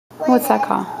What's that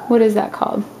called? What is that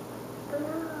called?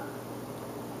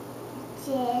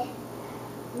 J.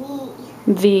 V.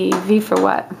 V. V for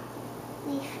what?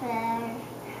 V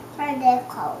for the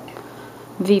code.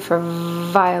 V for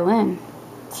violin.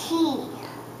 T.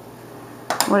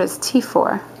 What is T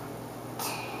for?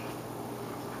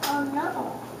 Oh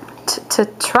no. To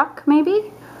truck,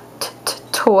 maybe?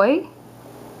 Toy?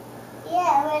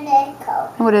 Yeah, what is code?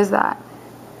 What is that?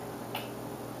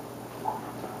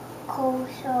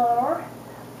 Kosher.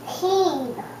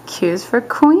 Queen. Q is for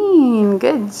queen.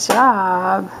 Good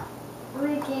job. What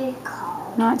is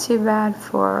called? Not too bad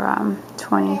for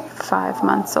 25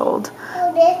 months old.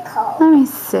 What is called? Let me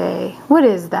see. What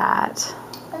is that?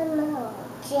 Oh no.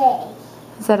 J.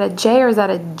 Is that a J or is that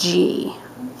a G?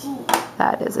 G.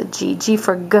 That is a G. G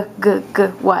for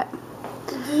what?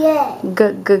 J.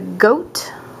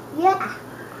 Goat? Yeah.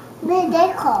 What is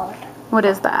that called? What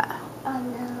is that? Oh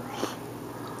no.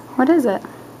 What is it?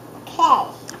 K.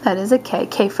 That is a K.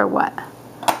 K for what?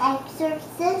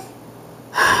 Exorcist.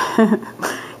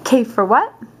 K for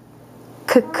what?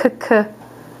 What is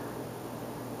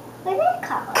it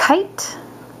called? Kite?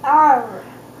 R.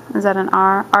 Is that an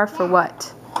R? R for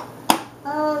what?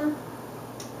 What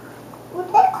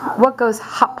is it called? What goes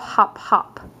hop, hop,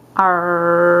 hop? R.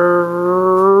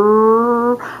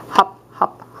 Hop,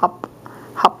 hop, hop.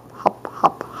 Hop, hop,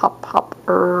 hop, hop, hop.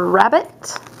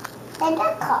 Rabbit? What is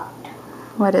it called?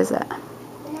 What is it?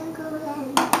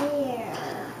 There.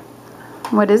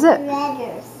 What is it?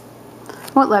 Letters.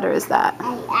 What letter is that?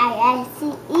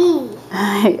 I-C-E.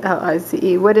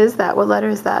 I-C-E. What is that? What letter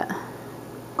is that?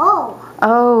 Oh.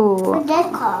 Oh. What's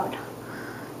that called?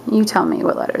 You tell me,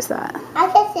 what letter is that? I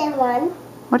can say one.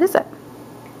 What is it?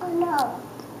 Oh no.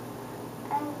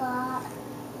 I got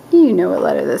You know what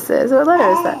letter this is. What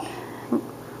letter is that?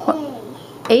 A.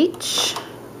 H?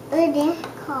 What is it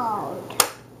called?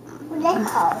 What is it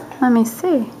called? Let me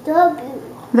see. W.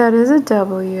 That is a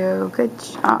W. Good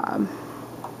job.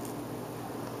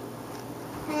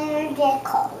 What is it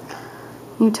called?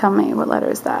 You tell me, what letter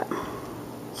is that?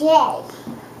 J.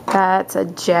 That's a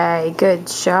J. Good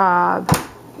job.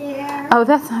 There. Oh,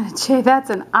 that's not a J. That's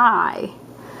an I.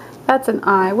 That's an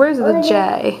I. Where's the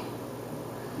J?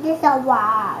 This is a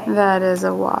Y. That is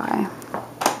a Y.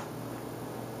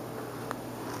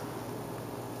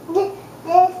 This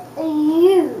is a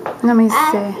U. Let me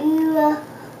And see.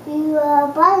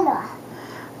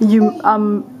 you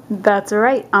umbrella. That's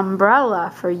right.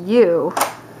 Umbrella for you.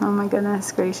 Oh my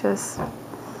goodness gracious.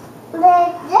 What is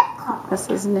that called? This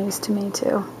is news to me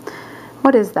too.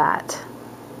 What is that?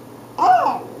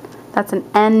 N. That's an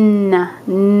N.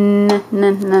 N.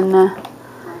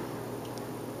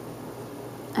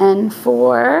 N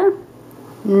for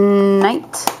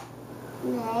night.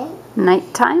 Name.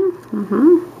 Nighttime.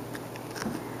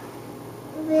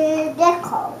 What is that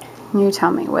called? You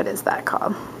tell me, what is that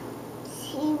called?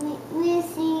 We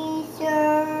see,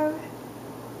 sir.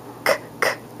 K.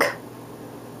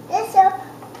 It's a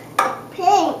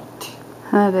paint.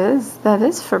 That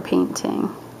is for painting.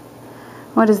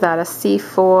 What is that? A C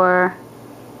for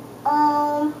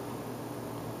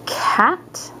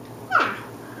cat? Yeah.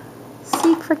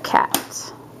 C for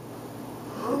cat.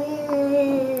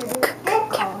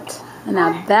 Cat. And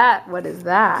now that, what is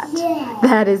that? Yeah.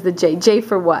 That is the J. J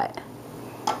for what?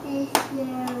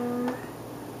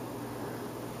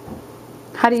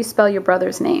 How do you spell your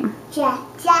brother's name?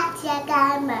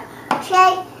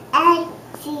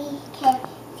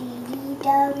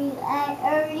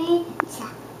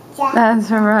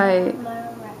 That's right.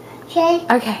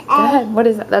 Okay, go ahead. What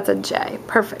is that? That's a J.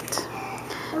 Perfect.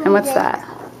 And what's that?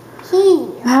 P.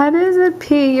 That is a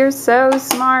P. You're so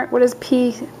smart. What is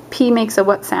P? P makes a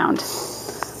what sound?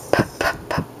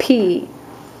 P.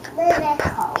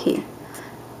 P.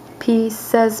 P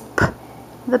says P.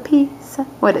 The P says.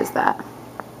 What is that?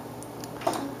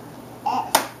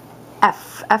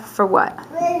 F. F for what?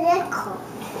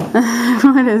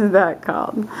 What is that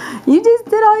called? You just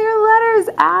did all your letters,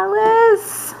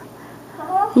 Alice.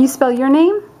 You spell your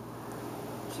name?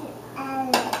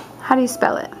 How do you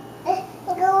spell it?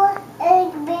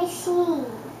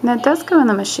 That does go in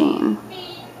the machine.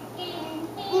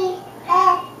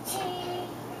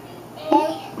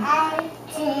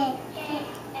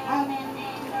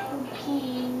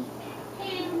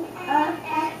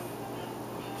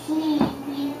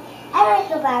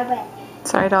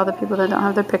 Sorry to all the people that don't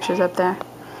have their pictures up there.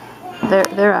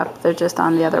 They're up. They're just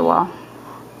on the other wall.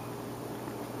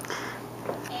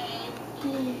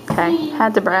 Okay,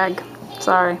 had to brag.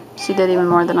 Sorry. She did even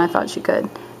more than I thought she could.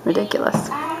 Ridiculous.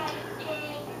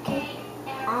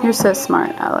 You're so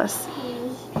smart, Alice.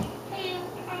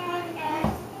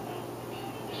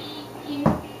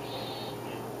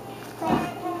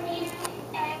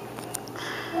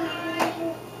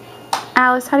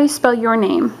 Alice, how do you spell your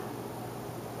name?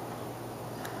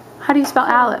 How do you spell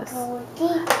Alice? How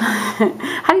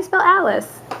do you spell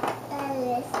Alice?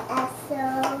 Alice,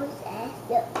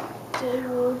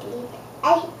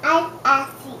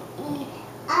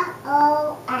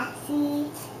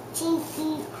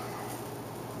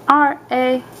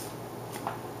 R-A.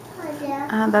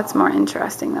 That's more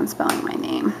interesting than spelling my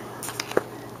name.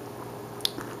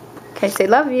 Okay, say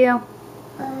love you.